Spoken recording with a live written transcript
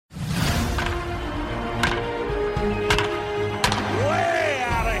Way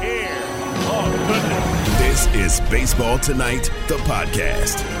out of here. Oh, goodness. This is Baseball Tonight, the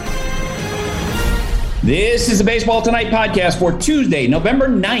podcast. This is the Baseball Tonight podcast for Tuesday, November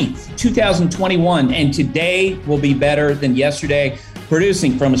 9th, 2021. And today will be better than yesterday.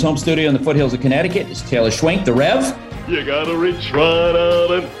 Producing from his home studio in the foothills of Connecticut is Taylor Schwenk, the Rev. You gotta reach right out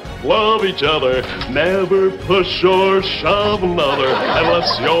and love each other. Never push or shove another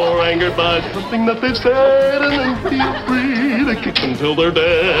unless you're angered by something that they've said, and then feel free to kick them till they're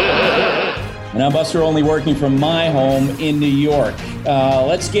dead. And I'm Buster, only working from my home in New York.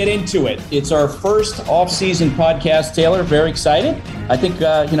 Let's get into it. It's our first off-season podcast, Taylor. Very excited. I think,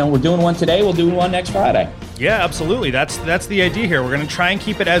 we're doing one today. We'll do one next Friday. Yeah, absolutely. That's the idea here. We're going to try and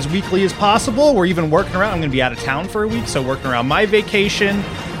keep it as weekly as possible. We're even working around. I'm going to be out of town for a week, so working around my vacation.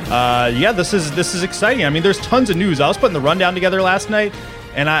 This is exciting. I mean, there's tons of news. I was putting the rundown together last night,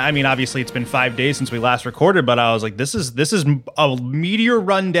 and I mean, obviously it's been 5 days since we last recorded, but I was like, this is a meatier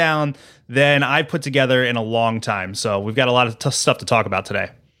rundown than I put together in a long time. So we've got a lot of stuff to talk about today.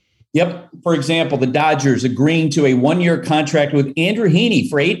 Yep. For example, the Dodgers agreeing to a one-year contract with Andrew Heaney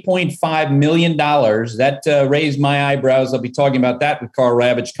for $8.5 million. That raised my eyebrows. I'll be talking about that with Karl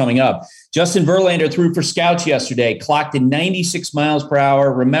Ravech coming up. Justin Verlander threw for Scouts yesterday, clocked at 96 miles per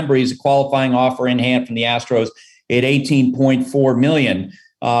hour. Remember, he's a qualifying offer in hand from the Astros at $18.4 million.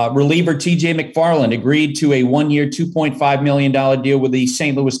 Reliever TJ McFarland agreed to a one-year, $2.5 million deal with the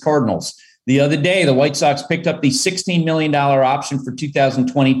St. Louis Cardinals. The other day, the White Sox picked up the $16 million option for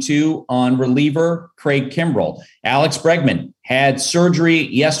 2022 on reliever Craig Kimbrell. Alex Bregman had surgery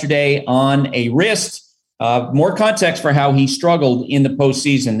yesterday on a wrist. More context for how he struggled in the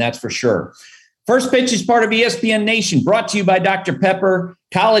postseason, that's for sure. First Pitch is part of ESPN Nation, brought to you by Dr. Pepper.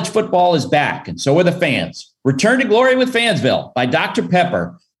 College football is back, and so are the fans. Return to glory with Fansville by Dr.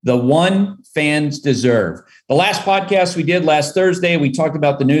 Pepper, the one fans deserve. The last podcast we did last Thursday, we talked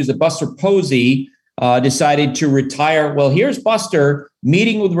about the news that Buster Posey decided to retire. Well, here's Buster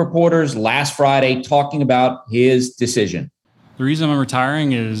meeting with reporters last Friday, talking about his decision. The reason I'm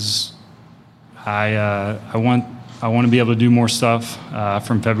retiring is I want to be able to do more stuff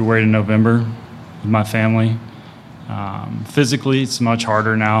from February to November with my family. Physically, it's much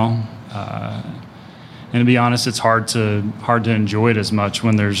harder now. And to be honest, it's hard to enjoy it as much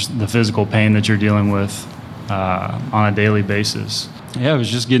when there's the physical pain that you're dealing with on a daily basis. Yeah, it was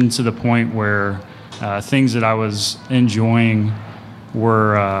just getting to the point where things that I was enjoying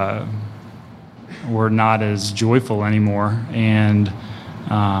were not as joyful anymore. And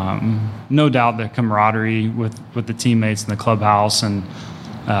no doubt the camaraderie with the teammates in the clubhouse and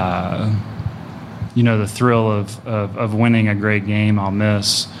the thrill of winning a great game I'll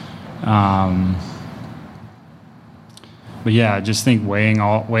miss. But yeah, I just think weighing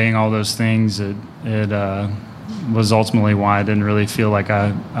all those things, it was ultimately why I didn't really feel like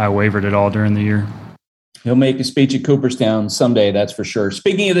I wavered at all during the year. He'll make a speech at Cooperstown someday, that's for sure.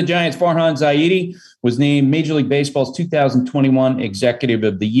 Speaking of the Giants, Farhan Zaidi was named Major League Baseball's 2021 Executive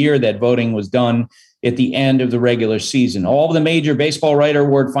of the Year. That voting was done at the end of the regular season. All of the major Baseball Writer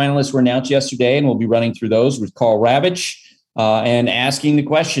Award finalists were announced yesterday, and we'll be running through those with Karl Ravech. And asking the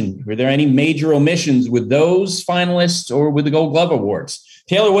question, were there any major omissions with those finalists or with the Gold Glove Awards?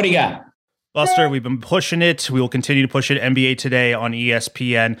 Taylor, what do you got? Buster, we've been pushing it. We will continue to push it. NBA Today on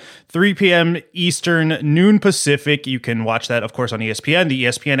ESPN, 3 p.m. Eastern, noon Pacific. You can watch that, of course, on ESPN, the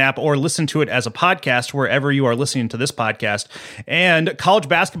ESPN app, or listen to it as a podcast wherever you are listening to this podcast. And college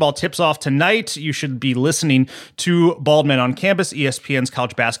basketball tips off tonight. You should be listening to Bald Men on Campus, ESPN's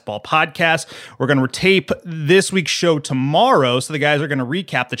college basketball podcast. We're going to tape this week's show tomorrow, so the guys are going to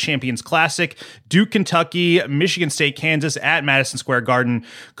recap the Champions Classic, Duke, Kentucky, Michigan State, Kansas at Madison Square Garden,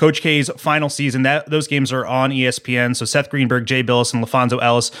 Coach K's final season. Those games are on ESPN. So Seth Greenberg, Jay Billis, and LaFonso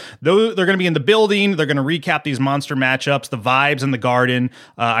Ellis, they're going to be in the building. They're going to recap these monster matchups, the vibes in the Garden.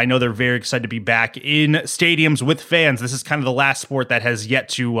 I know they're very excited to be back in stadiums with fans. This is kind of the last sport that has yet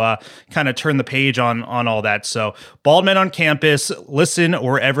to kind of turn the page on all that. So Bald Men on Campus, listen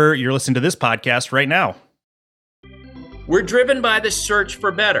wherever you're listening to this podcast right now. We're driven by the search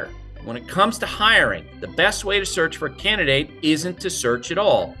for better. When it comes to hiring, the best way to search for a candidate isn't to search at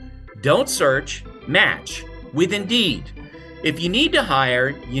all. Don't search, match with Indeed. If you need to hire,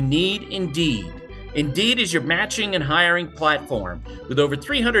 you need Indeed. Indeed is your matching and hiring platform. With over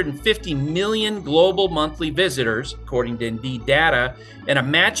 350 million global monthly visitors, according to Indeed data, and a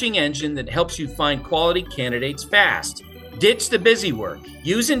matching engine that helps you find quality candidates fast. Ditch the busy work.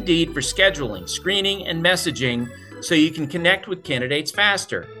 Use Indeed for scheduling, screening, and messaging so you can connect with candidates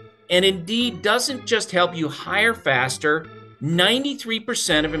faster. And Indeed doesn't just help you hire faster,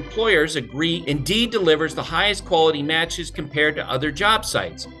 93% of employers agree Indeed delivers the highest quality matches compared to other job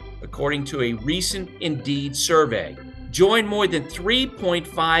sites, according to a recent Indeed survey. Join more than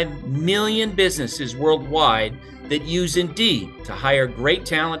 3.5 million businesses worldwide that use Indeed to hire great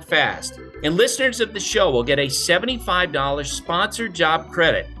talent fast. And listeners of the show will get a $75 sponsored job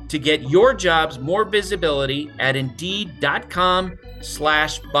credit to get your jobs more visibility at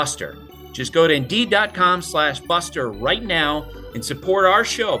Indeed.com/Buster. Just go to Indeed.com/Buster right now and support our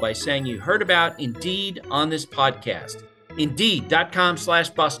show by saying you heard about Indeed on this podcast.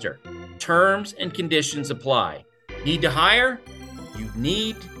 Indeed.com/Buster. Terms and conditions apply. Need to hire? You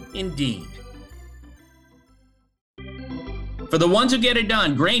need Indeed. For the ones who get it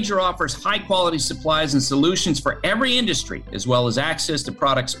done, Grainger offers high-quality supplies and solutions for every industry, as well as access to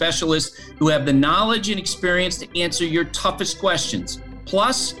product specialists who have the knowledge and experience to answer your toughest questions.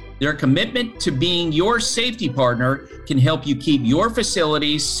 Plus, their commitment to being your safety partner can help you keep your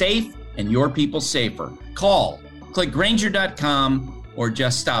facilities safe and your people safer. Call, click Grainger.com, or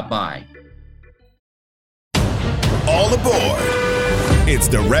just stop by. All aboard. It's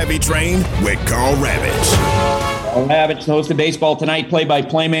the Ravi Train with Carl Ravitch. Carl Ravitch, host of Baseball Tonight,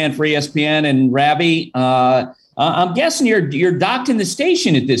 play-by-play man for ESPN. And Ravi, I'm guessing you're docked in the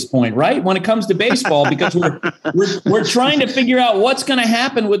station at this point, right? When it comes to baseball, because we're trying to figure out what's going to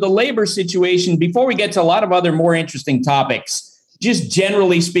happen with the labor situation before we get to a lot of other more interesting topics. Just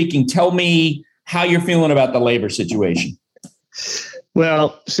generally speaking, tell me how you're feeling about the labor situation.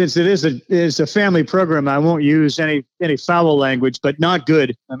 Well, since it is a family program, I won't use any foul language, but not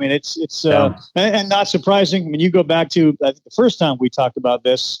good. I mean, it's and not surprising when you go back to the first time we talked about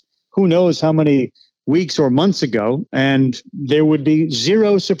this. Who knows how many weeks or months ago, and there would be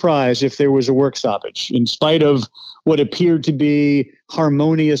zero surprise if there was a work stoppage. In spite of what appeared to be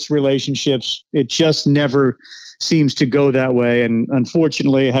harmonious relationships, it just never seems to go that way. And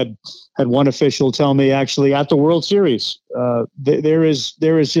unfortunately, had one official tell me actually at the World Series, there is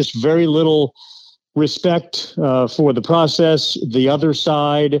just very little respect for the process, the other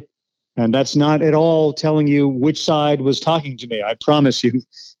side, and that's not at all telling you which side was talking to me. I promise you.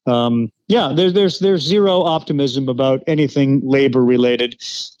 There's zero optimism about anything labor related.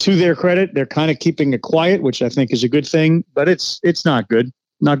 To their credit, they're kind of keeping it quiet, which I think is a good thing, but it's not good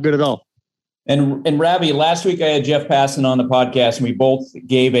at all. And Ravi, last week I had Jeff Passan on the podcast, and we both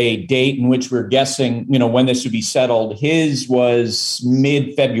gave a date in which we're guessing, when this would be settled. His was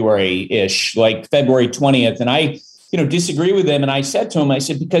mid-February-ish, like February 20th. And I, disagree with him. And I said to him,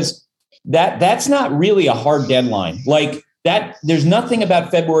 because that's not really a hard deadline. Like that, there's nothing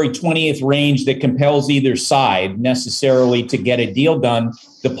about February 20th range that compels either side necessarily to get a deal done.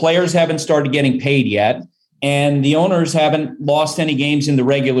 The players haven't started getting paid yet. And the owners haven't lost any games in the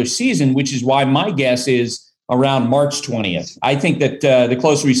regular season, which is why my guess is around March 20th. I think that the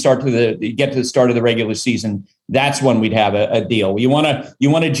closer we get to the start of the regular season, that's when we'd have a deal. You want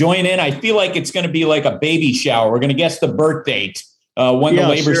to join in? I feel like it's going to be like a baby shower. We're going to guess the birth date when the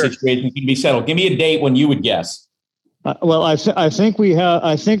labor situation can be settled. Give me a date when you would guess. I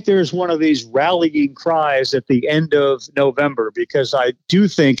think there's one of these rallying cries at the end of November, because I do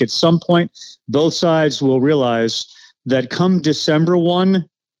think at some point both sides will realize that come December 1,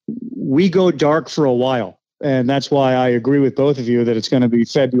 we go dark for a while. And that's why I agree with both of you that it's going to be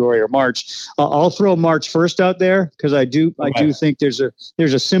February or March. I'll throw March 1st out there because I do think there's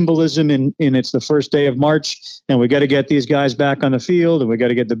a symbolism in it's the first day of March, and we got to get these guys back on the field, and we got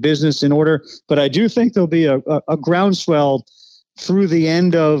to get the business in order. But I do think there'll be a groundswell through the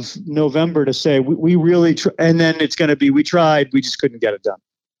end of November to say we really and then it's going to be we tried, we just couldn't get it done.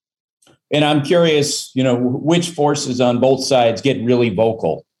 And I'm curious, which forces on both sides get really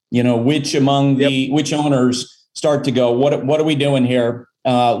vocal. Which owners start to go, what are we doing here?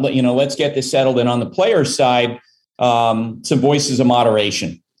 Let's get this settled. And on the players' side, some voices of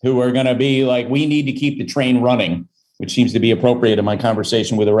moderation who are going to be like, we need to keep the train running, which seems to be appropriate in my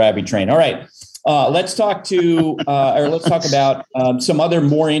conversation with the Ravi Train. All right, let's talk about some other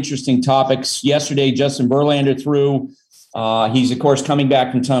more interesting topics. Yesterday, Justin Verlander threw. He's, of course, coming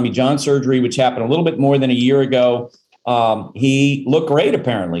back from Tommy John surgery, which happened a little bit more than a year ago. He looked great,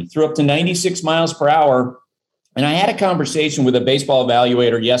 apparently, threw up to 96 miles per hour. And I had a conversation with a baseball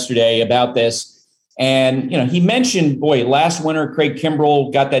evaluator yesterday about this. And, he mentioned, last winter, Craig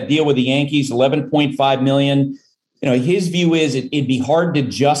Kimbrell got that deal with the Yankees, $11.5 million. His view is it'd be hard to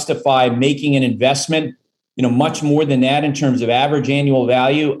justify making an investment, much more than that in terms of average annual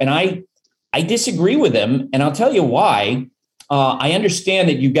value. And I disagree with him. And I'll tell you why. I understand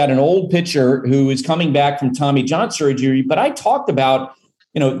that you've got an old pitcher who is coming back from Tommy John surgery, but I talked about,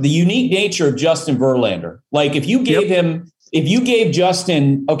 the unique nature of Justin Verlander. Like if you gave him if you gave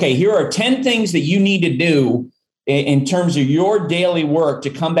Justin, okay, here are 10 things that you need to do in terms of your daily work to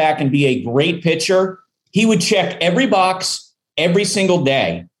come back and be a great pitcher, he would check every box every single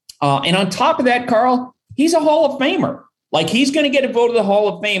day. And on top of that, Carl, he's a Hall of Famer. Like, he's going to get a vote of the Hall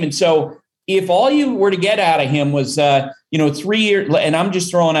of Fame. And so if all you were to get out of him was, 3 years, and I'm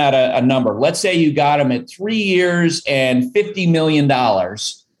just throwing out a number, let's say you got him at 3 years and $50 million.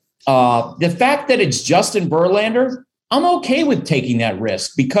 The fact that it's Justin Verlander, I'm okay with taking that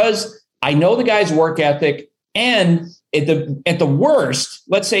risk because I know the guy's work ethic. And at the worst,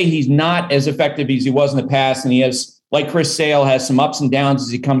 let's say he's not as effective as he was in the past, and he has, like Chris Sale, has some ups and downs as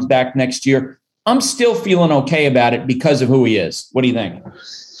he comes back next year. I'm still feeling okay about it because of who he is. What do you think?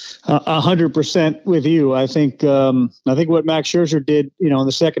 100% with you. I think what Max Scherzer did, in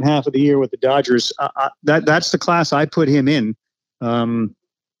the second half of the year with the Dodgers, that's the class I put him in. And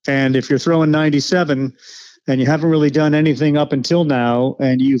if you're throwing 97 and you haven't really done anything up until now,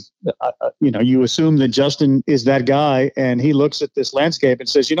 and you assume that Justin is that guy, and he looks at this landscape and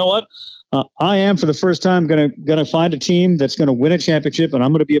says, you know what? I am, for the first time, going to find a team that's going to win a championship, and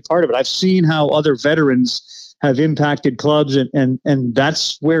I'm going to be a part of it. I've seen how other veterans have impacted clubs, and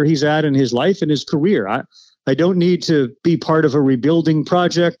that's where he's at in his life and his career. I don't need to be part of a rebuilding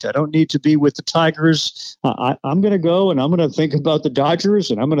project. I don't need to be with the Tigers. I'm going to go and I'm going to think about the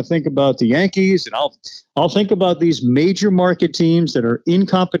Dodgers, and I'm going to think about the Yankees, and I'll think about these major market teams that are in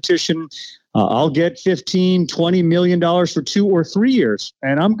competition. I'll get $15-20 million for 2 or 3 years,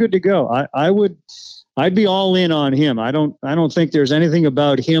 and I'm good to go. I'd be all in on him. I don't think there's anything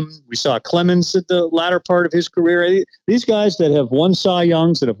about him. We saw Clemens at the latter part of his career. These guys that have won Cy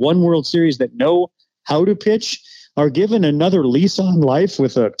Youngs, that have won World Series, that know how to pitch, are given another lease on life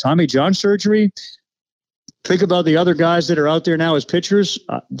with a Tommy John surgery. Think about the other guys that are out there now as pitchers.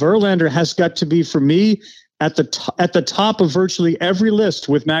 Verlander has got to be, for me, at the top of virtually every list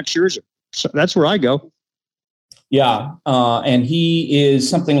with Max Scherzer. So that's where I go. Yeah, and he is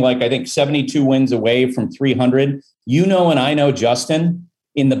something like, I think, 72 wins away from 300. And I know Justin,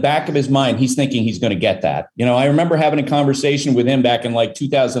 in the back of his mind, he's thinking he's going to get that. I remember having a conversation with him back in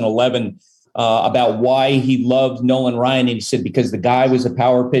 2011 about why he loved Nolan Ryan. And he said, because the guy was a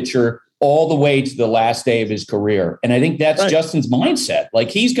power pitcher all the way to the last day of his career. And I think that's right. Justin's mindset. Like,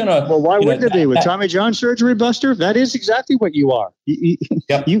 he's going to. Well, why wouldn't it be with Tommy John surgery, Buster? That is exactly what you are.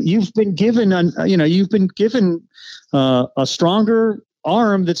 Yep. You've been given a stronger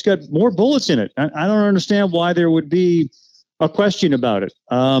arm that's got more bullets in it. I don't understand why there would be a question about it.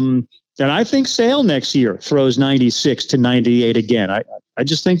 And I think Sale next year throws 96 to 98 again. I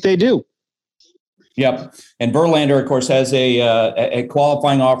just think they do. Yep. And Verlander, of course, has a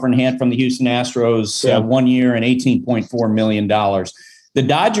qualifying offer in hand from the Houston Astros, 1 year and $18.4 million. The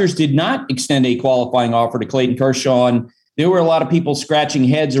Dodgers did not extend a qualifying offer to Clayton Kershaw, and there were a lot of people scratching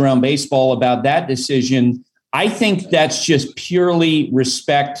heads around baseball about that decision. I think that's just purely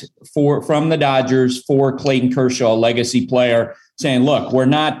respect from the Dodgers for Clayton Kershaw, a legacy player, saying, look, we're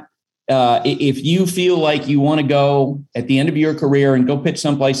not if you feel like you want to go at the end of your career and go pitch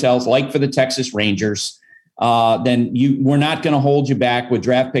someplace else, like for the Texas Rangers, then we're not going to hold you back with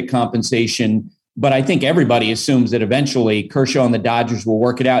draft pick compensation. But I think everybody assumes that eventually Kershaw and the Dodgers will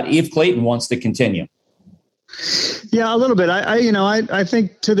work it out if Clayton wants to continue. Yeah, a little bit. I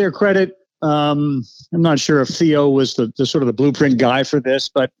think, to their credit, I'm not sure if Theo was the sort of the blueprint guy for this,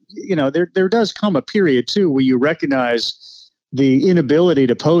 but there does come a period too where you recognize the inability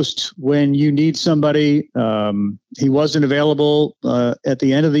to post when you need somebody. He wasn't available at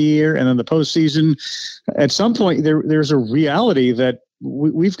the end of the year and in the postseason. At some point, there's a reality that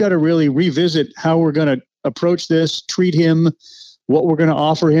we've got to really revisit how we're going to approach this, treat him, what we're going to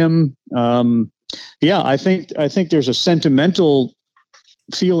offer him. I think there's a sentimental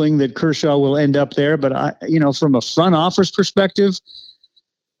feeling that Kershaw will end up there, but from a front office perspective,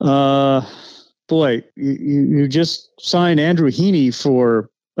 boy, you just signed Andrew Heaney for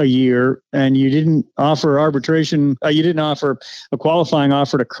a year, and you didn't offer arbitration. You didn't offer a qualifying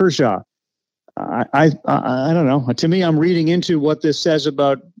offer to Kershaw. I don't know. To me, I'm reading into what this says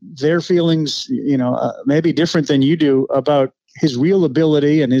about their feelings. Maybe different than you do about his real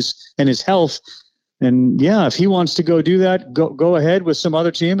ability and his health. And yeah, if he wants to go do that, go ahead with some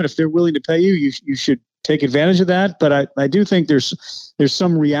other team. And if they're willing to pay you, you should take advantage of that. But I do think there's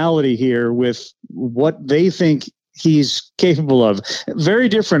some reality here with what they think he's capable of. Very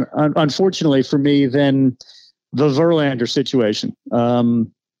different, unfortunately for me, than the Verlander situation.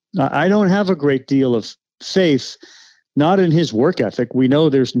 I don't have a great deal of faith, not in his work ethic. We know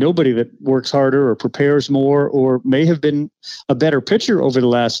there's nobody that works harder or prepares more or may have been a better pitcher over the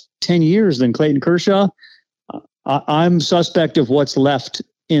last 10 years than Clayton Kershaw. I'm suspect of what's left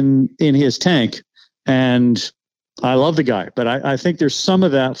in his tank, and I love the guy, but I think there's some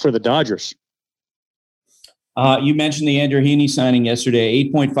of that for the Dodgers. You mentioned the Andrew Heaney signing yesterday,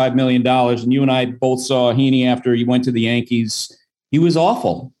 $8.5 million. And you and I both saw Heaney after he went to the Yankees. He was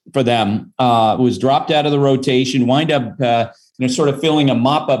awful for them. Was dropped out of the rotation, wind up sort of filling a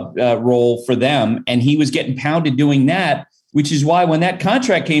mop-up role for them. And he was getting pounded doing that, which is why when that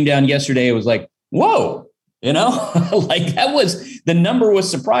contract came down yesterday, it was like, whoa, like the number was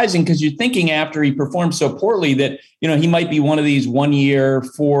surprising, because you're thinking after he performed so poorly that, he might be one of these 1 year,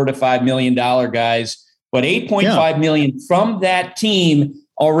 $4 to $5 million guys. But $8.5 million from that team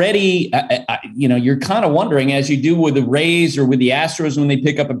already, you're kind of wondering, as you do with the Rays or with the Astros when they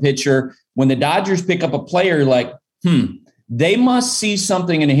pick up a pitcher, when the Dodgers pick up a player, like, they must see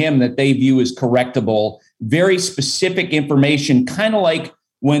something in him that they view as correctable, very specific information, kind of like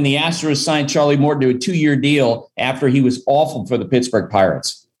when the Astros signed Charlie Morton to a 2-year deal after he was awful for the Pittsburgh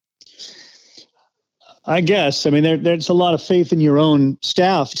Pirates. I guess. I mean, there's a lot of faith in your own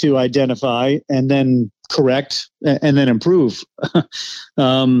staff to identify and then correct and then improve.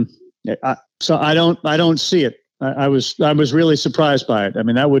 So I don't see it. I was really surprised by it. I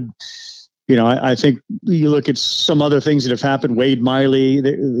mean, that would, I think you look at some other things that have happened. Wade Miley,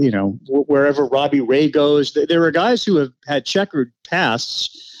 wherever Robbie Ray goes, there are guys who have had checkered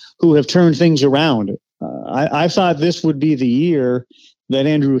pasts who have turned things around. I thought this would be the year that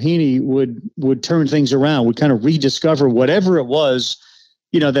Andrew Heaney would turn things around, would kind of rediscover whatever it was,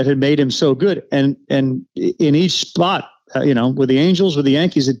 that had made him so good. And in each spot, with the Angels, with the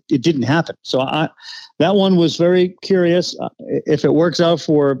Yankees, it didn't happen. So that one was very curious. If it works out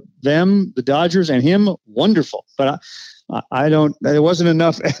for them, the Dodgers, and him, wonderful. But there wasn't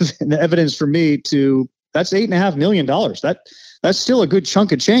enough evidence for me that's $8.5 million. That's still a good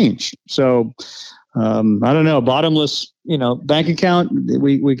chunk of change. So I don't know, bottomless, bank account.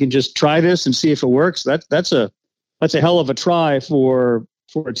 We can just try this and see if it works. That's a hell of a try for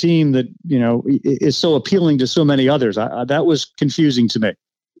a team that, is so appealing to so many others. That was confusing to me.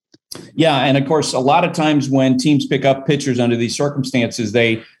 Yeah. And of course, a lot of times when teams pick up pitchers under these circumstances,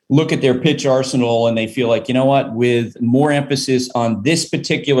 they look at their pitch arsenal and they feel like, with more emphasis on this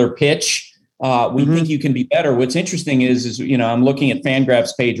particular pitch, we think you can be better. What's interesting is I'm looking at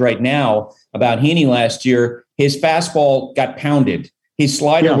Fangraphs page right now about Heaney last year. His fastball got pounded. His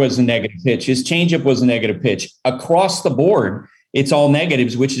slider was a negative pitch. His changeup was a negative pitch. Across the board, it's all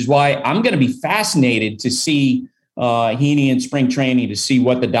negatives, which is why I'm going to be fascinated to see Heaney in spring training, to see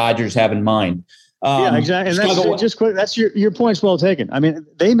what the Dodgers have in mind. Exactly. And that's just quick. That's your point's well taken. I mean,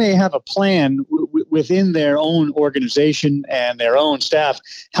 they may have a plan within their own organization and their own staff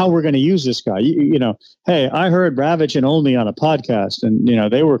how we're going to use this guy. Hey, I heard Ravitch and Olney on a podcast, and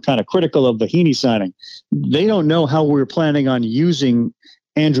they were kind of critical of the Heaney signing. They don't know how we're planning on using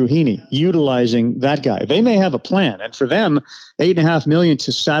Andrew Heaney, utilizing that guy. They may have a plan, and for them, $8.5 million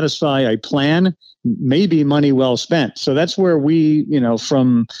to satisfy a plan may be money well spent. So that's where we,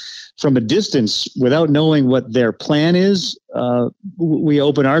 from a distance, without knowing what their plan is, we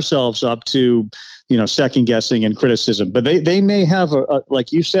open ourselves up to, second guessing and criticism. But they may have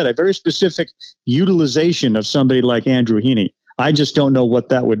like you said, a very specific utilization of somebody like Andrew Heaney. I just don't know what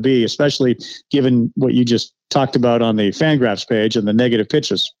that would be, especially given what you just talked about on the Fangraphs page and the negative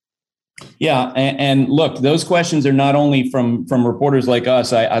pitches. Yeah. And look, those questions are not only from reporters like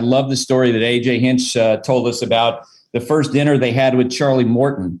us. I love the story that AJ Hinch told us about the first dinner they had with Charlie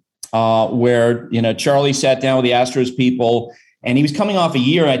Morton, where, Charlie sat down with the Astros people, and he was coming off a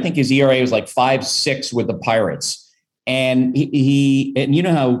year. I think his ERA was like 5.6 with the Pirates. And he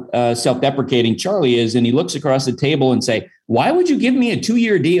how self-deprecating Charlie is. And he looks across the table and say, why would you give me a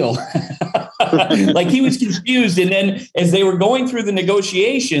 2-year deal? Like, he was confused. And then as they were going through the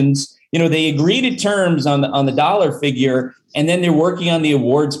negotiations, they agreed to terms on the dollar figure. And then they're working on the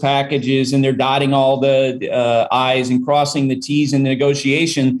awards packages, and they're dotting all the I's and crossing the T's in the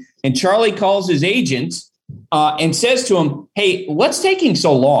negotiation. And Charlie calls his agent and says to him, hey, what's taking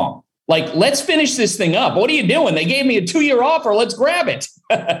so long? Like, let's finish this thing up. What are you doing? They gave me a 2-year offer. Let's grab it.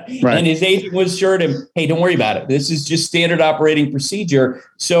 Right. And his agent was assured him, hey, don't worry about it. This is just standard operating procedure.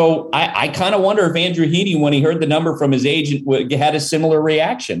 So I kind of wonder if Andrew Heaney, when he heard the number from his agent, had a similar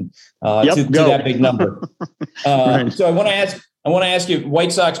reaction to that big number. Right. So I want to ask you,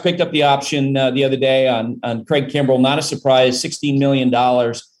 White Sox picked up the option the other day on Craig Kimbrell. Not a surprise, $16 million.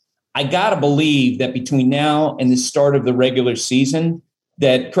 I got to believe that between now and the start of the regular season,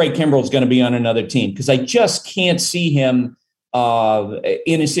 that Craig Kimbrell is going to be on another team, because I just can't see him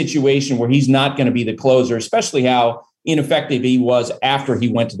in a situation where he's not going to be the closer, especially how ineffective he was after he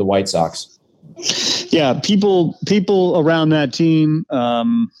went to the White Sox. Yeah, people around that team,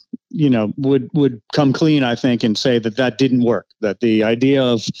 would come clean, I think, and say that didn't work. That the idea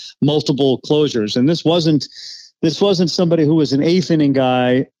of multiple closures, and this wasn't somebody who was an eighth inning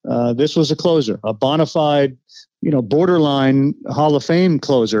guy. This was a closer, a bona fide, borderline Hall of Fame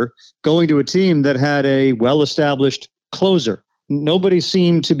closer, going to a team that had a well-established closer. Nobody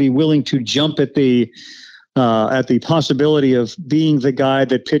seemed to be willing to jump at the possibility of being the guy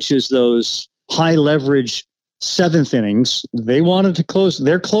that pitches those high leverage seventh innings. They wanted to close.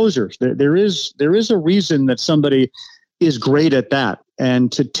 They're closers. There is a reason that somebody is great at that,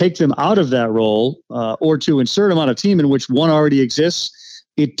 and to take them out of that role or to insert them on a team in which one already exists,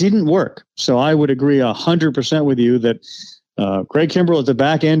 it didn't work. So I would agree 100% with you that Craig Kimbrel at the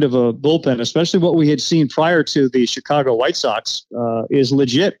back end of a bullpen, especially what we had seen prior to the Chicago White Sox, is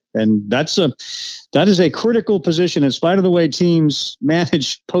legit. And that is a critical position in spite of the way teams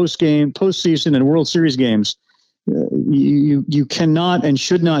manage postseason and World Series games. You cannot and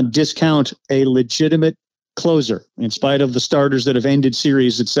should not discount a legitimate closer in spite of the starters that have ended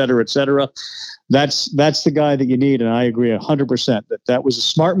series, et cetera, et cetera. That's the guy that you need. And I agree 100% that was a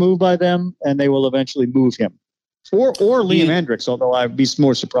smart move by them, and they will eventually move him. Or Liam Hendricks, although I'd be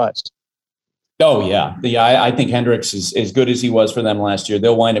more surprised. Oh, yeah. I think Hendricks is as good as he was for them last year.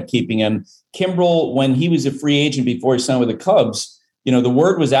 They'll wind up keeping him. Kimbrel, when he was a free agent before he signed with the Cubs, the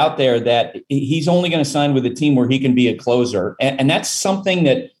word was out there that he's only going to sign with a team where he can be a closer. And that's something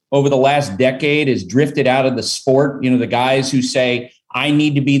that over the last decade has drifted out of the sport. The guys who say, I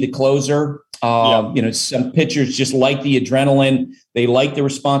need to be the closer. Some pitchers just like the adrenaline. They like the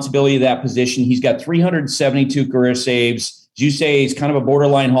responsibility of that position. He's got 372 career saves. As you say, he's kind of a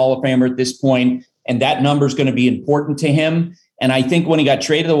borderline Hall of Famer at this point, and that number is going to be important to him. And I think when he got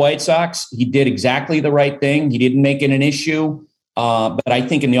traded to the White Sox, he did exactly the right thing. He didn't make it an issue. But I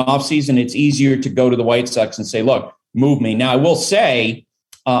think in the offseason, it's easier to go to the White Sox and say, look, move me. Now, I will say,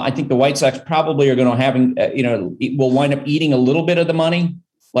 I think the White Sox probably are going to will wind up eating a little bit of the money.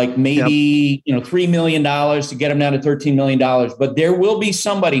 Like maybe, $3 million to get him down to $13 million. But there will be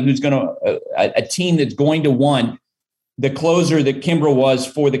somebody who's going to, a team that's going to want the closer that Kimbrel was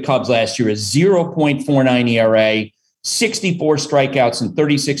for the Cubs last year, a 0.49 ERA, 64 strikeouts and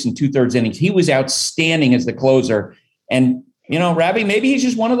 36 2/3 innings. He was outstanding as the closer. And, Ravi, maybe he's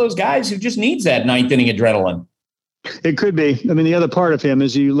just one of those guys who just needs that ninth inning adrenaline. It could be. I mean, the other part of him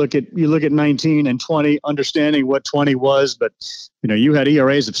is you look at 19 and 20, understanding what 20 was, but you had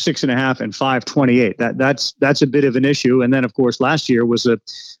ERAs of 6.5 and 5.28. That's a bit of an issue. And then, of course, last year was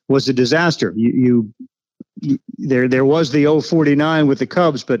a disaster. There was the 0.49 with the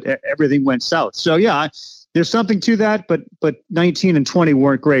Cubs, but everything went south. So yeah, there's something to that. But 19 and 20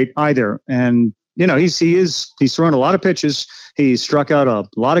 weren't great either. And he's thrown a lot of pitches. He's struck out a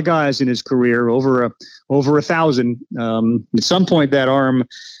lot of guys in his career, over 1,000. At some point, that arm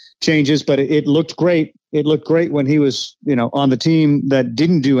changes, but it looked great. It looked great when he was, on the team that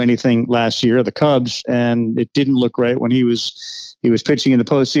didn't do anything last year, the Cubs, and it didn't look great when he was pitching in the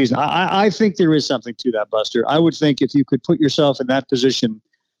postseason. I think there is something to that, Buster. I would think if you could put yourself in that position,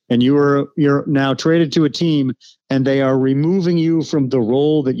 and you're now traded to a team and they are removing you from the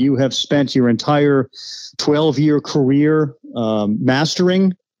role that you have spent your entire 12-year career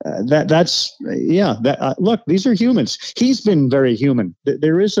mastering, look, these are humans. He's been very human.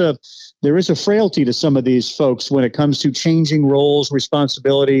 There is a frailty to some of these folks when it comes to changing roles,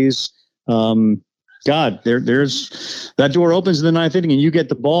 responsibilities. There's that door opens in the ninth inning and you get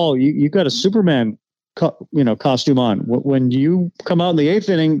the ball. You got a Superman costume on. When you come out in the eighth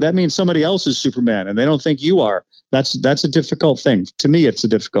inning, that means somebody else is Superman and they don't think you are. That's a difficult thing. To me, it's a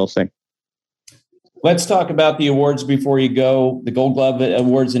difficult thing. Let's talk about the awards before you go. The Gold Glove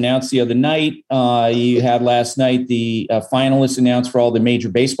Awards announced the other night. You had last night the finalists announced for all the major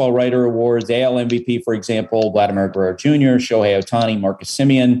baseball writer awards. AL MVP, for example, Vladimir Guerrero Jr., Shohei Ohtani, Marcus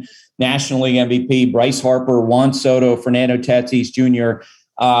Semien. National League MVP, Bryce Harper, Juan Soto, Fernando Tatis Jr.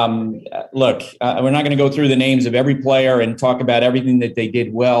 Look, we're not going to go through the names of every player and talk about everything that they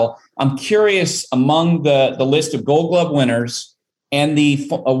did well. I'm curious, among the list of Gold Glove winners and the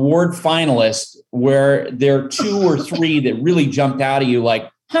award finalists, where there are two or three that really jumped out at you like,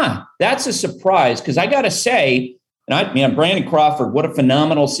 that's a surprise. Because I got to say, Brandon Crawford, what a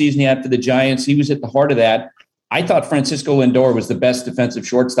phenomenal season he had for the Giants. He was at the heart of that. I thought Francisco Lindor was the best defensive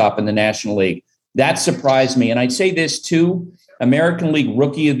shortstop in the National League. That surprised me. And I'd say this too, American League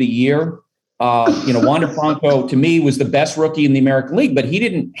Rookie of the Year. Wander Franco, to me, was the best rookie in the American League, but he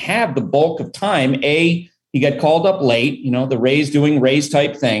didn't have the bulk of time. He got called up late, the Rays doing Rays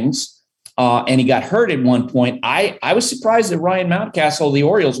type things. and he got hurt at one point. I was surprised that Ryan Mountcastle of the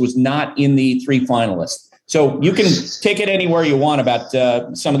Orioles was not in the 3 finalists. So you can take it anywhere you want about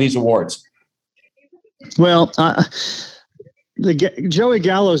some of these awards. Well, Joey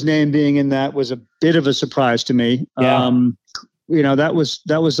Gallo's name being in that was a bit of a surprise to me. Yeah. That was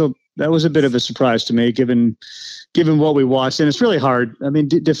a bit of a surprise to me, given what we watched, and it's really hard. I mean,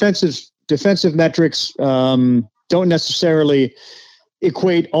 defensive metrics don't necessarily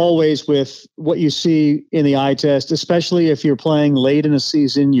equate always with what you see in the eye test, especially if you're playing late in a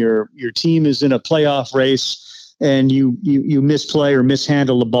season, your team is in a playoff race and you misplay or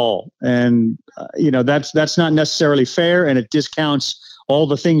mishandle the ball. And, that's not necessarily fair, and it discounts all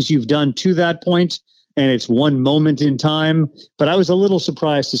the things you've done to that point, and it's one moment in time. But I was a little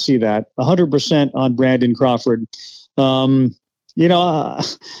surprised to see that 100% on Brandon Crawford. I'm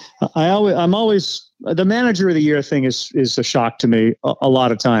always the manager of the year thing is a shock to me a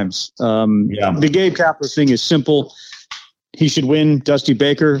lot of times. The Gabe Kapler thing is simple. He should win. Dusty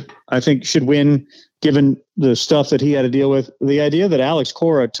Baker, I think, should win, given the stuff that he had to deal with. The idea that Alex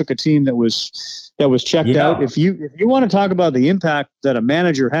Cora took a team that was checked out. If you want to talk about the impact that a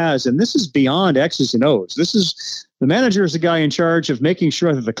manager has, and this is beyond X's and O's. This is the manager is the guy in charge of making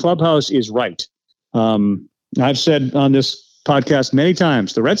sure that the clubhouse is right. I've said on this podcast many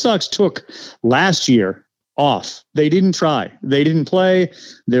times, the Red Sox took last year off. They didn't try. They didn't play.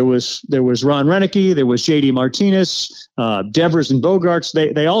 There was Ron Renicky. There was JD Martinez, Devers and Bogarts.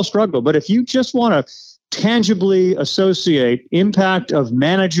 They all struggled. But if you just want to tangibly associate impact of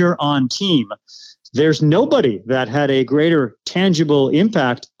manager on team, there's nobody that had a greater tangible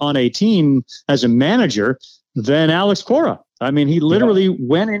impact on a team as a manager than Alex Cora. I mean, he literally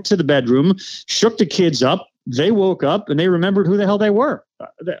went into the bedroom, shook the kids up. They woke up and they remembered who the hell they were.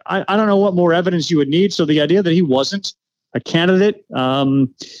 I don't know what more evidence you would need. So the idea that he wasn't a candidate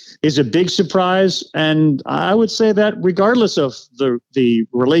is a big surprise. And I would say that regardless of the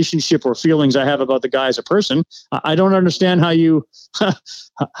relationship or feelings I have about the guy as a person, I don't understand how you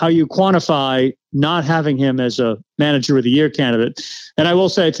quantify not having him as a manager of the year candidate. And I will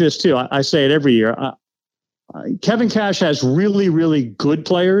say this too. I say it every year. Kevin Cash has really, really good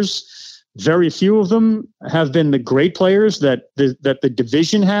players. Very few of them have been the great players that the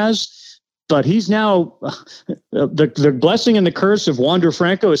division has. But he's now the blessing and the curse of Wander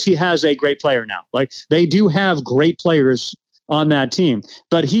Franco is he has a great player now. Like, they do have great players on that team.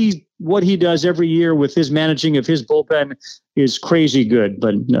 But what he does every year with his managing of his bullpen is crazy good.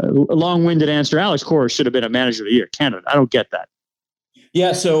 But a long-winded answer, Alex Cora should have been a manager of the year candidate. I don't get that.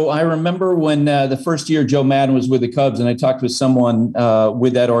 Yeah, so I remember when the first year Joe Maddon was with the Cubs, and I talked with someone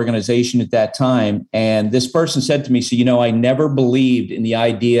with that organization at that time, and this person said to me, so, I never believed in the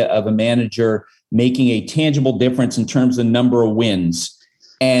idea of a manager making a tangible difference in terms of the number of wins.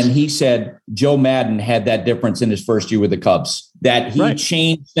 And he said Joe Maddon had that difference in his first year with the Cubs, that he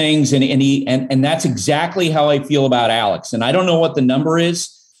changed things, and that's exactly how I feel about Alex. And I don't know what the number is.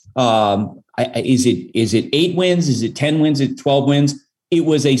 Is it 8 wins? Is it 10 wins? Is it 12 wins? It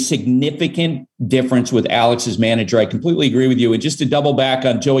was a significant difference with Alex as manager. I completely agree with you. And just to double back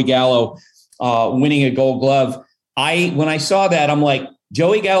on Joey Gallo winning a Gold Glove, when I saw that, I'm like,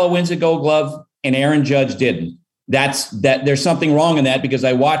 Joey Gallo wins a Gold Glove and Aaron Judge didn't. There's something wrong in that, because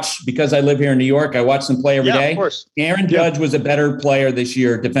because I live here in New York, I watch them play every day. Of course. Aaron Judge was a better player this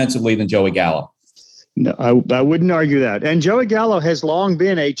year defensively than Joey Gallo. No, I wouldn't argue that. And Joey Gallo has long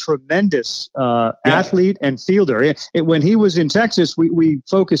been a tremendous athlete and fielder. When he was in Texas, we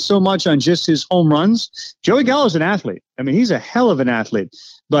focused so much on just his home runs. Joey Gallo's an athlete. I mean, he's a hell of an athlete.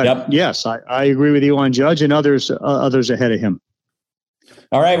 But yes, I agree with you on Judge and others ahead of him.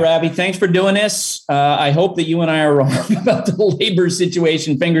 All right, Ravi, thanks for doing this. I hope that you and I are wrong about the labor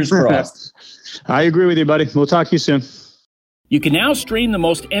situation. Fingers crossed. I agree with you, buddy. We'll talk to you soon. You can now stream the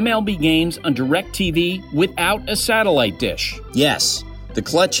most MLB games on DirecTV without a satellite dish. Yes, the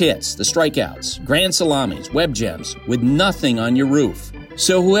clutch hits, the strikeouts, grand salamis, web gems, with nothing on your roof.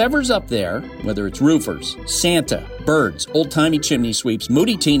 So whoever's up there, whether it's roofers, Santa, birds, old-timey chimney sweeps,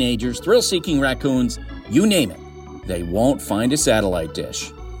 moody teenagers, thrill-seeking raccoons, you name it, they won't find a satellite dish.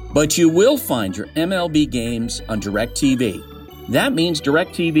 But you will find your MLB games on DirecTV. That means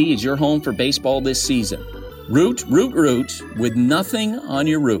DirecTV is your home for baseball this season. Root with nothing on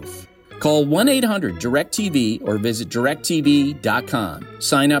your roof. Call 1-800-DIRECTV or visit directtv.com.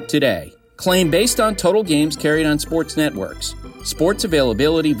 Sign up today. Claim based on total games carried on sports networks. Sports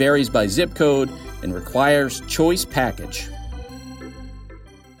availability varies by zip code and requires choice package.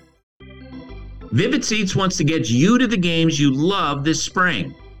 Vivid Seats wants to get you to the games you love this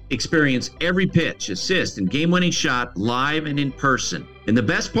spring. Experience every pitch, assist, and game-winning shot live and in person. And the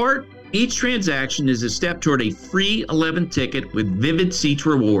best part? Each transaction is a step toward a free 11th ticket with Vivid Seats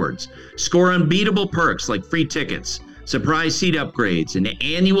rewards. Score unbeatable perks like free tickets, surprise seat upgrades, and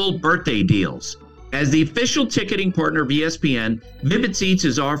annual birthday deals. As the official ticketing partner of ESPN, Vivid Seats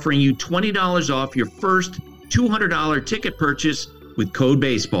is offering you $20 off your first $200 ticket purchase with code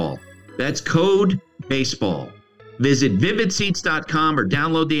BASEBALL. That's code BASEBALL. Visit vividseats.com or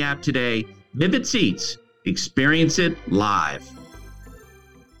download the app today. Vivid Seats. Experience it live.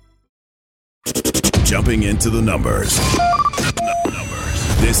 Jumping into the numbers.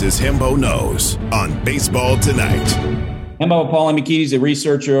 This is Hembo Knows on Baseball Tonight. Hembo Pauly-McKee is a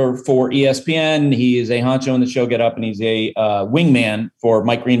researcher for ESPN. He is a honcho in the show Get Up, and he's a wingman for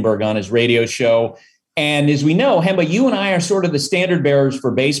Mike Greenberg on his radio show. And as we know, Hembo, you and I are sort of the standard bearers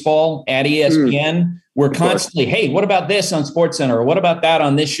for baseball at ESPN. We're constantly, hey, what about this on SportsCenter? Or what about that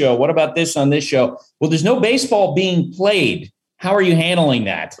on this show? What about this on this show? Well, there's no baseball being played. How are you handling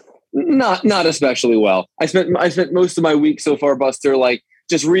that? Not especially well. I spent most of my week so far, Buster, like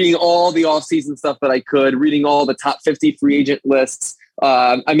just reading all the off-season stuff that I could, reading all the top 50 free agent lists.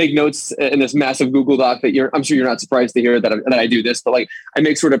 I make notes in this massive Google Doc that I'm sure you're not surprised to hear that I do this, but like I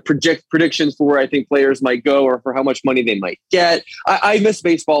make sort of predictions for where I think players might go or for how much money they might get. I miss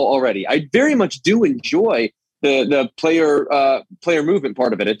baseball already. I very much do enjoy the player movement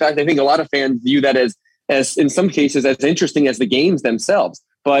part of it. In fact, I think a lot of fans view that as in some cases as interesting as the games themselves.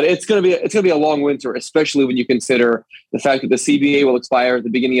 But it's going to be a long winter, especially when you consider the fact that the CBA will expire at the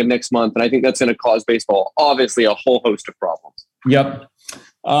beginning of next month, and I think that's going to cause baseball obviously a whole host of problems. Yep.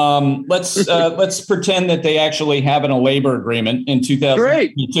 Let's pretend that they actually have a labor agreement in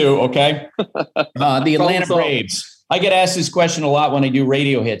 2022. Okay. The Atlanta Braves. I get asked this question a lot when I do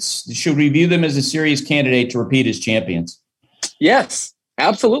radio hits. Should we view them as a serious candidate to repeat as champions? Yes,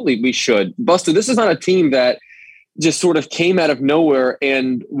 absolutely. We should. Buster, this is not a team that just sort of came out of nowhere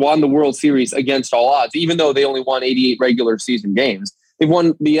and won the World Series against all odds, even though they only won 88 regular season games. They've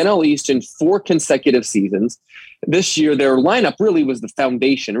won the NL East in 4 consecutive seasons. This year, their lineup really was the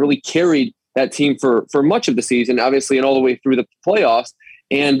foundation, really carried that team for much of the season, obviously, and all the way through the playoffs.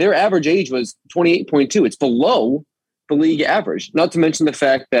 And their average age was 28.2. It's below the league average, not to mention the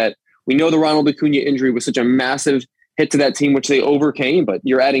fact that we know the Ronald Acuna injury was such a massive hit to that team, which they overcame, but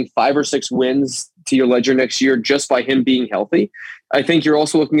you're adding 5 or 6 wins to your ledger next year just by him being healthy. I think you're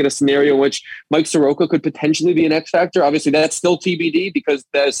also looking at a scenario in which Mike Soroka could potentially be an X factor. Obviously, that's still TBD because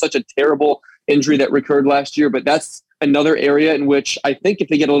that is such a terrible injury that recurred last year, but that's another area in which I think if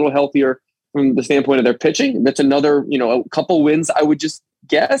they get a little healthier from the standpoint of their pitching, that's another, a couple wins, I would just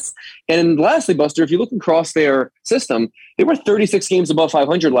guess. And lastly, Buster, if you look across their system, they were 36 games above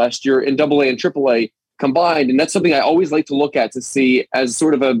 500 last year in AA and AAA combined. And that's something I always like to look at to see as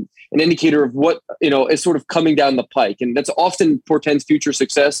sort of an indicator of what, is sort of coming down the pike. And that's often portends future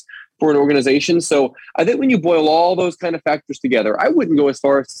success for an organization. So I think when you boil all those kind of factors together, I wouldn't go as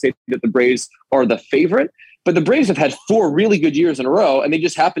far as to say that the Braves are the favorite, but the Braves have had 4 really good years in a row, and they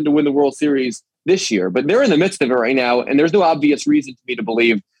just happened to win the World Series this year. But they're in the midst of it right now, and there's no obvious reason to me to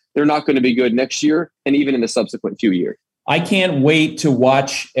believe they're not going to be good next year and even in the subsequent few years. I can't wait to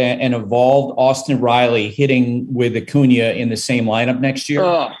watch an evolved Austin Riley hitting with Acuna in the same lineup next year.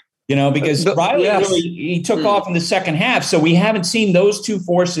 Because Riley he took off in the second half. So we haven't seen those two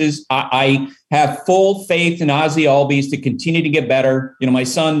forces. I have full faith in Ozzie Albies to continue to get better. My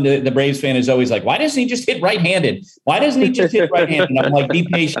son, the Braves fan, is always like, why doesn't he just hit right-handed? Why doesn't he just hit right-handed? And I'm like, be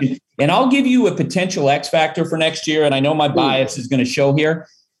patient. And I'll give you a potential X factor for next year. And I know my bias is going to show here.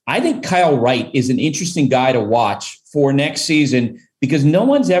 I think Kyle Wright is an interesting guy to watch for next season because no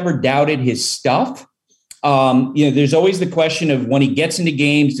one's ever doubted his stuff. There's always the question of when he gets into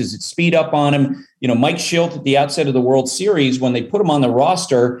games, does it speed up on him? Mike Shildt at the outset of the World Series, when they put him on the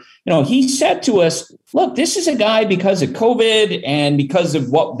roster, he said to us, look, this is a guy because of COVID and because of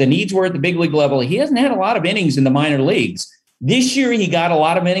what the needs were at the big league level. He hasn't had a lot of innings in the minor leagues. This year, he got a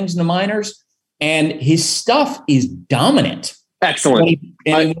lot of innings in the minors, and his stuff is dominant. Excellent.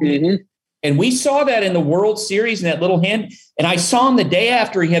 And we saw that in the World Series in that little hint. And I saw him the day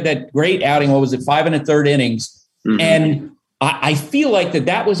after he had that great outing. What was it? 5 1/3 innings. And I feel like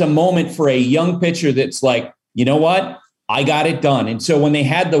that was a moment for a young pitcher that's like, you know what? I got it done. And so when they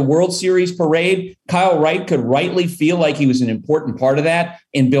had the World Series parade, Kyle Wright could rightly feel like he was an important part of that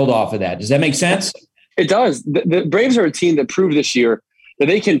and build off of that. Does that make sense? It does. The Braves are a team that proved this year that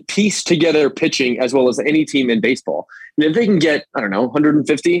they can piece together pitching as well as any team in baseball. And if they can get,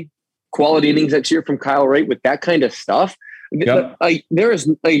 150 quality innings next year from Kyle Wright with that kind of stuff, there is,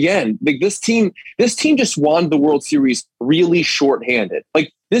 again, this team just won the World Series really shorthanded.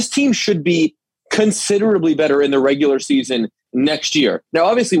 Like, this team should be considerably better in the regular season next year. Now,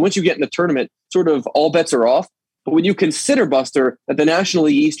 obviously, once you get in the tournament, sort of all bets are off. But when you consider, Buster, that the National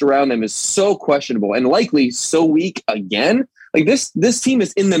League East around them is so questionable and likely so weak again, like this team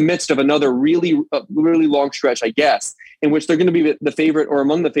is in the midst of another really long stretch, I guess, in which they're going to be the favorite or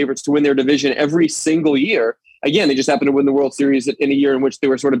among the favorites to win their division every single year. Again, they just happened to win the World Series in a year in which they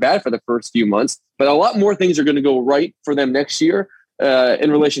were sort of bad for the first few months. But a lot more things are going to go right for them next year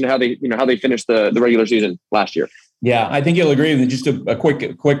in relation to how they finished the regular season last year. Yeah, I think you'll agree with just a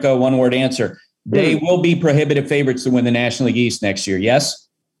quick one-word answer. They will be prohibitive favorites to win the National League East next year. Yes?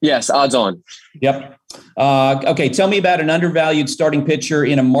 Yes, odds on. Yep. Okay, tell me about an undervalued starting pitcher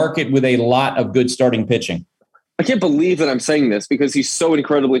in a market with a lot of good starting pitching. I can't believe that I'm saying this because he's so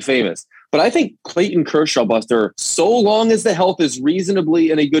incredibly famous. But I think Clayton Kershaw, Buster, so long as the health is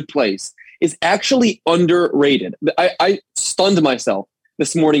reasonably in a good place, is actually underrated. I stunned myself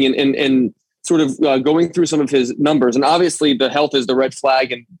this morning and sort of going through some of his numbers. And obviously the health is the red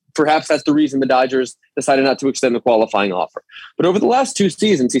flag, and perhaps that's the reason the Dodgers decided not to extend the qualifying offer. But over the last 2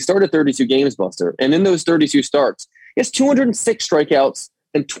 seasons, he started 32 games, Buster. And in those 32 starts, he has 206 strikeouts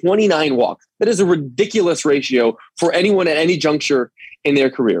and 29 walks. That is a ridiculous ratio for anyone at any juncture in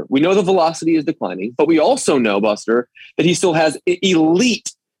their career. We know the velocity is declining, but we also know, Buster, that he still has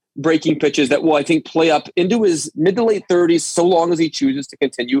elite breaking pitches that will, I think, play up into his mid to late 30s so long as he chooses to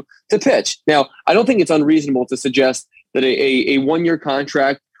continue to pitch. Now, I don't think it's unreasonable to suggest that a one-year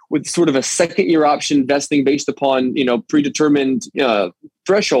contract with sort of a second-year option vesting based upon, predetermined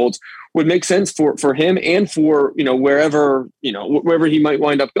thresholds would make sense for him and for, wherever he might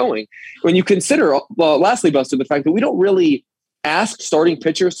wind up going. When you consider, lastly, Buster, the fact that we don't really ask starting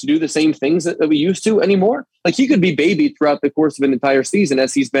pitchers to do the same things that we used to anymore. Like, he could be babied throughout the course of an entire season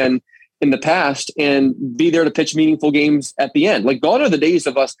as he's been in the past and be there to pitch meaningful games at the end. Like, gone are the days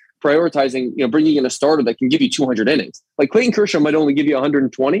of us prioritizing, bringing in a starter that can give you 200 innings. Like, Clayton Kershaw might only give you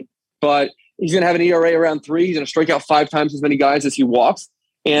 120, but he's going to have an ERA around 3. He's going to strike out 5 times as many guys as he walks.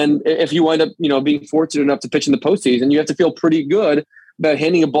 And if you wind up, being fortunate enough to pitch in the postseason, you have to feel pretty good about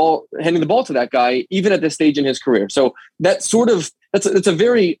handing the ball to that guy, even at this stage in his career. So that's a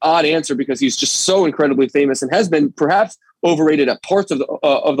very odd answer because he's just so incredibly famous and has been perhaps overrated at parts of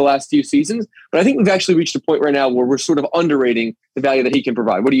the last few seasons. But I think we've actually reached a point right now where we're sort of underrating the value that he can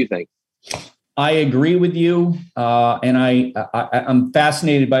provide. What do you think? I agree with you, and I'm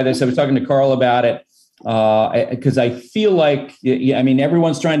fascinated by this. I was talking to Carl about it because I feel like,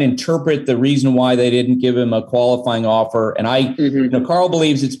 everyone's trying to interpret the reason why they didn't give him a qualifying offer. And Carl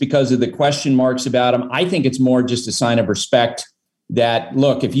believes it's because of the question marks about him. I think it's more just a sign of respect that,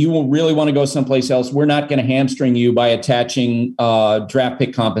 look, if you really want to go someplace else, we're not going to hamstring you by attaching draft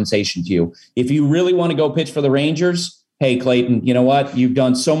pick compensation to you. If you really want to go pitch for the Rangers, hey, Clayton, you know what? You've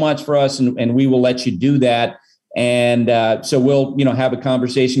done so much for us, and we will let you do that. And so we'll, have a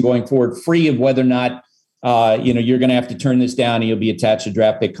conversation going forward, free of whether or not, you're going to have to turn this down and you'll be attached to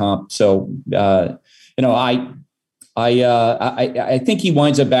draft pick comp. So, I think he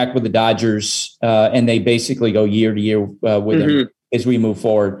winds up back with the Dodgers, and they basically go year to year with him as we move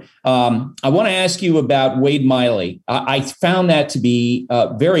forward. I want to ask you about Wade Miley. I found that to be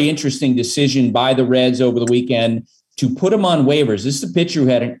a very interesting decision by the Reds over the weekend to put him on waivers. This is a pitcher who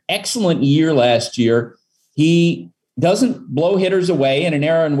had an excellent year last year. He doesn't blow hitters away in an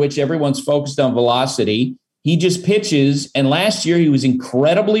era in which everyone's focused on velocity. He just pitches. And last year he was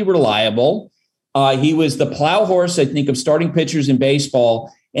incredibly reliable. He was the plow horse, I think, of starting pitchers in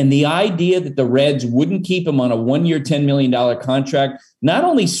baseball. And the idea that the Reds wouldn't keep him on a 1-year, $10 million contract not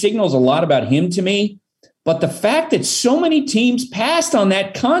only signals a lot about him to me, but the fact that so many teams passed on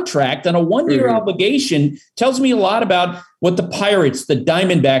that contract on a 1-year obligation tells me a lot about what the Pirates, the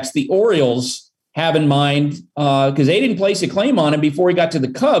Diamondbacks, the Orioles have in mind, because they didn't place a claim on him before he got to the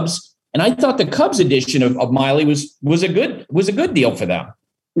Cubs. And I thought the Cubs edition of Miley was a good deal for them.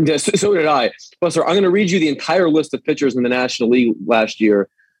 Yeah, so did I. Buster, I'm going to read you the entire list of pitchers in the National League last year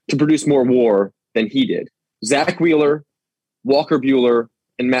to produce more WAR than he did. Zach Wheeler, Walker Buehler,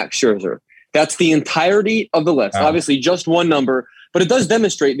 and Max Scherzer. That's the entirety of the list. Wow. Obviously, just one number, but it does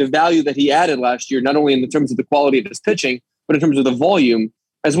demonstrate the value that he added last year, not only in terms of the quality of his pitching, but in terms of the volume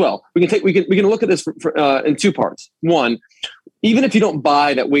as well. We can look at this in 2 parts. One, even if you don't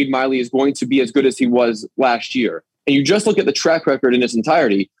buy that Wade Miley is going to be as good as he was last year, and you just look at the track record in its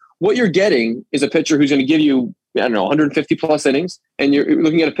entirety, what you're getting is a pitcher who's going to give you, 150 plus innings, and you're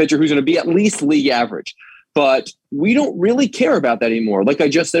looking at a pitcher who's going to be at least league average. But we don't really care about that anymore. Like I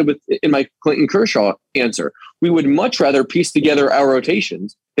just said in my Clayton Kershaw answer, we would much rather piece together our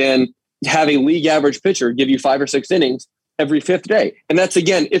rotations than have a league average pitcher give you 5 or 6 innings every 5th day. And that's,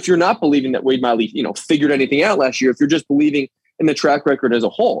 again, if you're not believing that Wade Miley, figured anything out last year, if you're just believing in the track record as a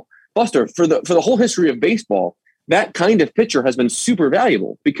whole. Buster, for the whole history of baseball, that kind of pitcher has been super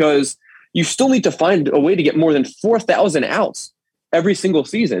valuable because you still need to find a way to get more than 4,000 outs every single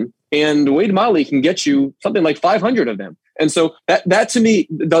season. And Wade Miley can get you something like 500 of them. And so that to me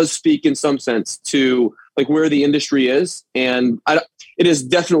does speak in some sense to like where the industry is. And it is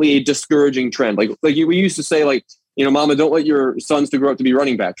definitely a discouraging trend. Like we used to say, like, mama, don't let your sons to grow up to be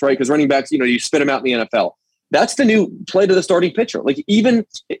running backs, right? Because running backs, you spit them out in the NFL. That's the new play to the starting pitcher. Like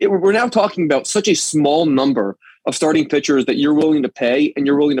we're now talking about such a small number of starting pitchers that you're willing to pay and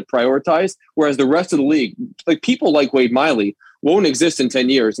you're willing to prioritize. Whereas the rest of the league, like people like Wade Miley, won't exist in 10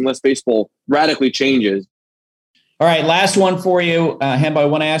 years unless baseball radically changes. All right, last one for you, Hembo. I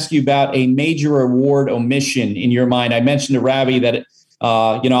want to ask you about a major award omission in your mind. I mentioned to Ravi that,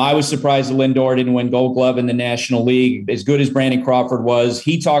 I was surprised that Lindor didn't win Gold Glove in the National League, as good as Brandon Crawford was.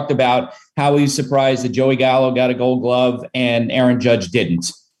 He talked about how he's surprised that Joey Gallo got a Gold Glove and Aaron Judge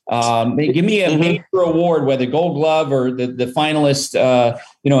didn't. Give me a major award, whether Gold Glove or the finalist,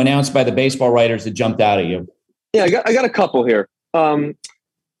 announced by the baseball writers that jumped out at you. Yeah, I got a couple here.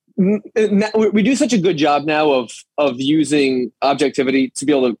 We do such a good job now of using objectivity to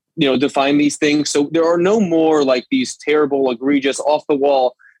be able to define these things. So there are no more like these terrible, egregious, off the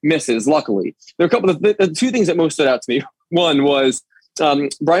wall misses. Luckily, there are a couple of the two things that most stood out to me. One was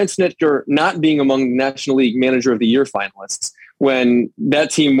Brian Snitker not being among the National League Manager of the Year finalists when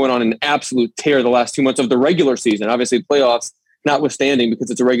that team went on an absolute tear the last 2 months of the regular season. Obviously, playoffs notwithstanding because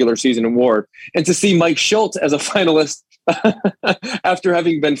it's a regular season award, and to see Mike Schultz as a finalist after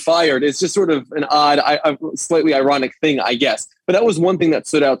having been fired, it's just sort of an odd, slightly ironic thing, I guess. But that was one thing that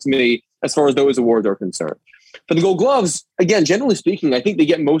stood out to me as far as those awards are concerned. For the Gold Gloves, again, generally speaking, I think they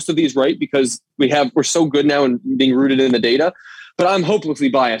get most of these right because we're so good now in being rooted in the data. But I'm hopelessly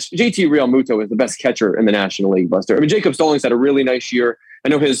biased. JT Realmuto is the best catcher in the National League, Buster. I mean, Jacob Stallings had a really nice year. I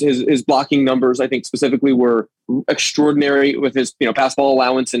know his blocking numbers, I think specifically, were extraordinary with his pass ball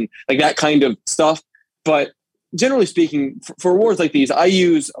allowance and like that kind of stuff. But generally speaking, for awards like these, I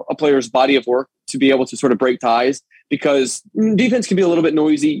use a player's body of work to be able to sort of break ties because defense can be a little bit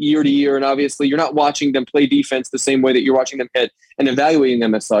noisy year to year. And obviously you're not watching them play defense the same way that you're watching them hit and evaluating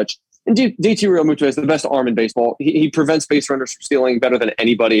them as such. And JT Realmuto has the best arm in baseball. He prevents base runners from stealing better than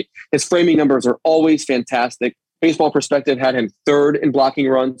anybody. His framing numbers are always fantastic. Baseball Perspective had him third in blocking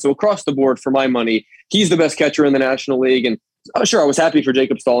runs. So across the board, for my money, he's the best catcher in the National League. And sure, I was happy for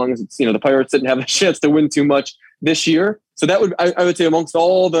Jacob Stallings. It's, the Pirates didn't have a chance to win too much this year. So that I would say amongst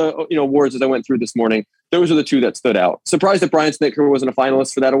all the awards as I went through this morning, those are the two that stood out. Surprised that Brian Snitker wasn't a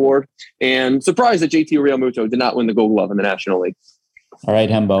finalist for that award, and surprised that JT Realmuto did not win the Gold Glove in the National League. All right,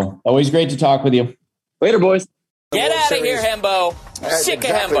 Hembo. Always great to talk with you. Later, boys. Get out of here, Hembo. Sick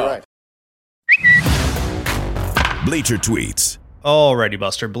exactly of Hembo. Right. Bleacher Tweets. Alrighty,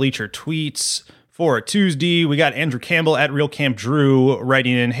 Buster. Bleacher Tweets for Tuesday. We got Andrew Campbell at Real Camp Drew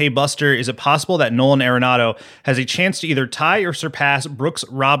writing in, "Hey, Buster, is it possible that Nolan Arenado has a chance to either tie or surpass Brooks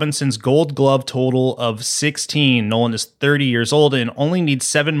Robinson's Gold Glove total of 16? Nolan is 30 years old and only needs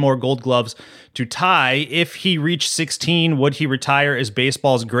 7 more Gold Gloves to tie. If he reached 16, would he retire as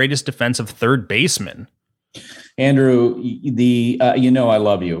baseball's greatest defensive third baseman?" Andrew, I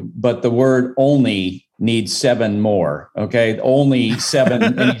love you, but the word only needs 7 more. Okay. Only 7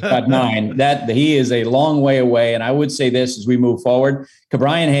 and he's got 9. That he is a long way away. And I would say this as we move forward,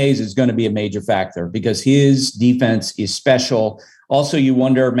 Ke'Bryan Hayes is going to be a major factor because his defense is special. Also, you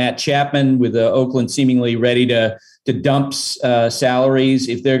wonder, Matt Chapman with Oakland seemingly ready to dump salaries,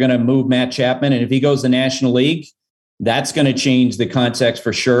 if they're going to move Matt Chapman. And if he goes to the National League, that's going to change the context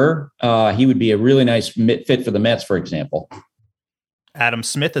for sure. He would be a really nice fit for the Mets, for example. Adam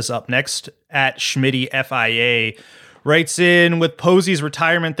Smith is up next at Schmitty FIA. Writes in, with Posey's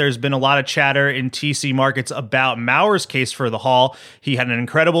retirement, there's been a lot of chatter in TC markets about Mauer's case for the Hall. He had an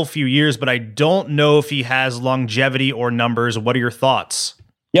incredible few years, but I don't know if he has longevity or numbers. What are your thoughts?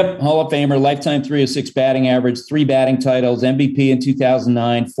 Yep, Hall of Famer, lifetime 306 batting average, 3 batting titles, MVP in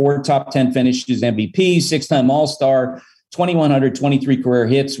 2009, 4 top 10 finishes, MVP, 6-time All-Star, 2,123 career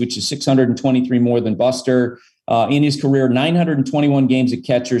hits, which is 623 more than Buster. In his career, 921 games at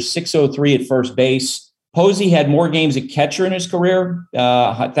catcher, 603 at first base. Posey had more games at catcher in his career,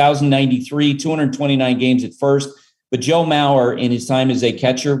 1,093, 229 games at first. But Joe Mauer, in his time as a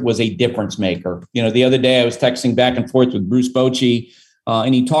catcher, was a difference maker. The other day I was texting back and forth with Bruce Bochy,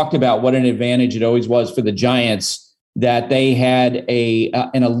 and he talked about what an advantage it always was for the Giants that they had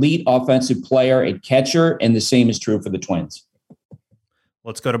an elite offensive player at catcher, and the same is true for the Twins.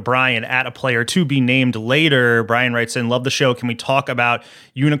 Let's go to Brian at a player to be named later. Brian writes in, love the show. Can we talk about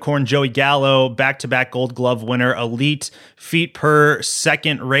Unicorn Joey Gallo, back-to-back Gold Glove winner, elite feet per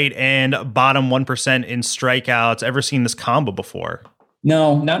second rate, and bottom 1% in strikeouts? Ever seen this combo before?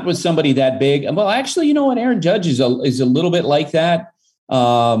 No, not with somebody that big. Well, actually, you know what? Aaron Judge is a little bit like that,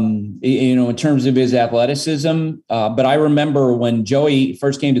 in terms of his athleticism. But I remember when Joey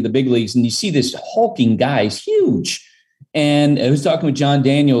first came to the big leagues, and you see this hulking guy, he's huge. And I was talking with John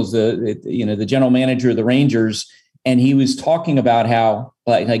Daniels, the general manager of the Rangers, and he was talking about how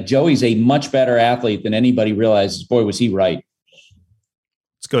like Joey's a much better athlete than anybody realizes. Boy, was he right.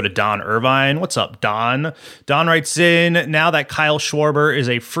 Let's go to Don Irvine. What's up, Don? Don writes in, now that Kyle Schwarber is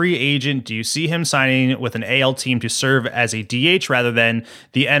a free agent, do you see him signing with an AL team to serve as a DH rather than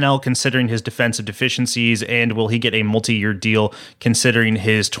the NL, considering his defensive deficiencies? And will he get a multi-year deal considering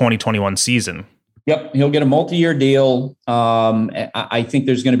his 2021 season? Yep, he'll get a multi-year deal. I think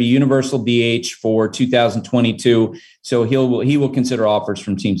there's going to be universal DH for 2022, so he will consider offers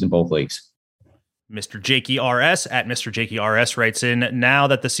from teams in both leagues. Mr. Jakey RS at Mr. Jakey RS writes in, now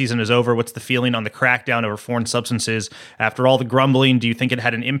that the season is over, what's the feeling on the crackdown over foreign substances? After all the grumbling, do you think it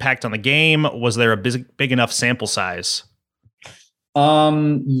had an impact on the game? Was there a big enough sample size?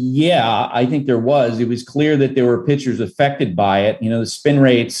 Yeah, I think there was. It was clear that there were pitchers affected by it. The spin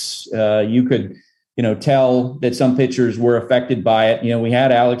rates, you could tell that some pitchers were affected by it. We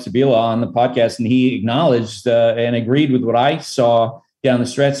had Alex Avila on the podcast, and he acknowledged and agreed with what I saw down the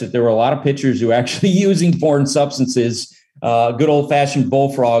stretch, that there were a lot of pitchers who were actually using foreign substances, good old-fashioned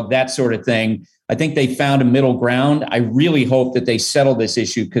bullfrog, that sort of thing. I think they found a middle ground. I really hope that they settle this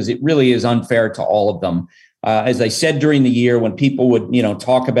issue, because it really is unfair to all of them. As I said during the year, when people would,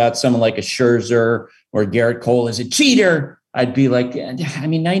 talk about someone like a Scherzer or Garrett Cole as a cheater, I'd be like,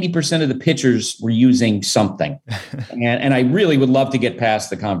 90% of the pitchers were using something. and I really would love to get past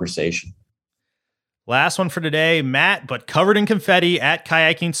the conversation. Last one for today, Matt, but covered in confetti at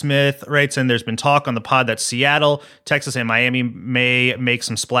Kayaking Smith writes in, there's been talk on the pod that Seattle, Texas, and Miami may make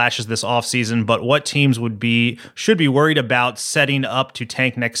some splashes this offseason, but what teams should be worried about setting up to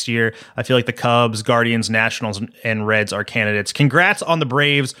tank next year? I feel like the Cubs, Guardians, Nationals, and Reds are candidates. Congrats on the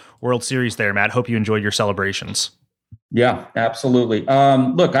Braves World Series there, Matt. Hope you enjoyed your celebrations. Yeah, absolutely.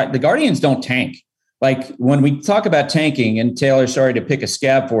 Look, the Guardians don't tank. Like when we talk about tanking, and Taylor, sorry to pick a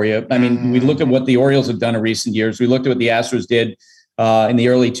scab for you. We look at what the Orioles have done in recent years. We looked at what the Astros did in the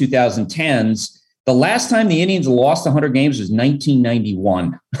early 2010s. The last time the Indians lost 100 games was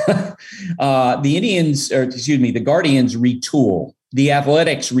 1991. The Guardians retool. The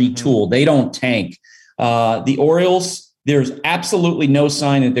Athletics retool. They don't tank. The Orioles, there's absolutely no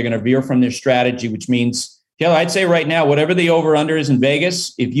sign that they're going to veer from their strategy, which means, Taylor, I'd say right now, whatever the over-under is in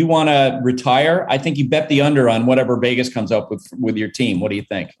Vegas, if you want to retire, I think you bet the under on whatever Vegas comes up with your team. What do you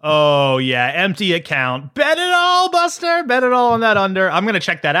think? Oh, yeah. Empty account. Bet it all, Buster. Bet it all on that under. I'm going to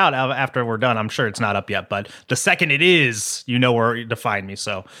check that out after we're done. I'm sure it's not up yet, but the second it is, where to find me.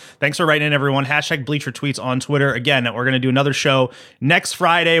 So thanks for writing in, everyone. # Bleacher Tweets on Twitter. Again, we're going to do another show next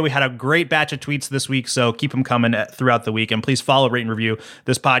Friday. We had a great batch of tweets this week, so keep them coming throughout the week. And please follow, rate, and review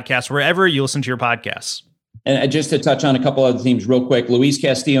this podcast wherever you listen to your podcasts. And just to touch on a couple other teams real quick, Luis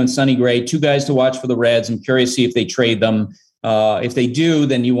Castillo and Sonny Gray, 2 guys to watch for the Reds. I'm curious to see if they trade them. If they do,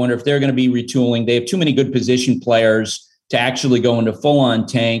 then you wonder if they're going to be retooling. They have too many good position players to actually go into full-on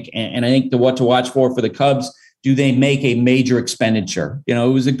tank. And I think what to watch for the Cubs, do they make a major expenditure? It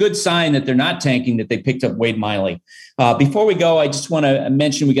was a good sign that they're not tanking, that they picked up Wade Miley. Before we go, I just want to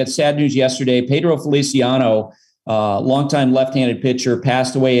mention we got sad news yesterday. Pedro Feliciano, longtime left-handed pitcher,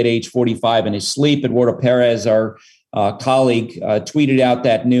 passed away at age 45 in his sleep. Eduardo Perez, our colleague, tweeted out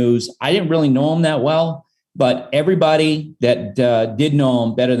that news. I didn't really know him that well, but everybody that did know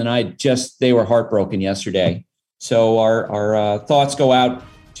him better than I, they were heartbroken yesterday. So our thoughts go out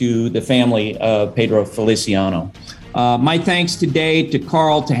to the family of Pedro Feliciano. My thanks today to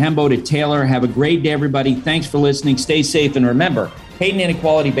Carl, to Hembo, to Taylor. Have a great day, everybody. Thanks for listening. Stay safe. And remember, hate and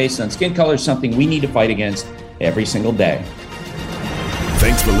inequality based on skin color is something we need to fight against every single day.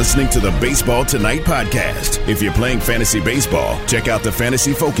 Thanks for listening to the Baseball Tonight podcast. If you're playing fantasy baseball, check out the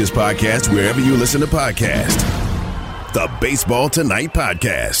Fantasy Focus podcast wherever you listen to podcasts. The Baseball Tonight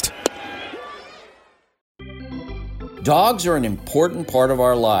podcast. Dogs are an important part of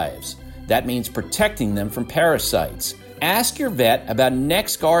our lives. That means protecting them from parasites. Ask your vet about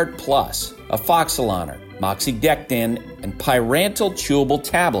NexGard Plus, Afoxolaner, Moxidectin, and Pyrantel chewable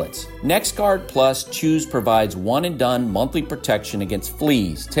tablets. NexGard Plus Chews provides one-and-done monthly protection against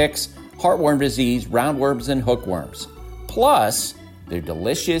fleas, ticks, heartworm disease, roundworms, and hookworms. Plus, they're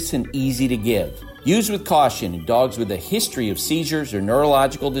delicious and easy to give. Use with caution in dogs with a history of seizures or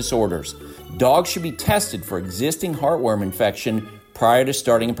neurological disorders. Dogs should be tested for existing heartworm infection prior to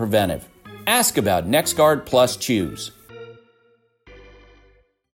starting a preventive. Ask about NexGard Plus Chews.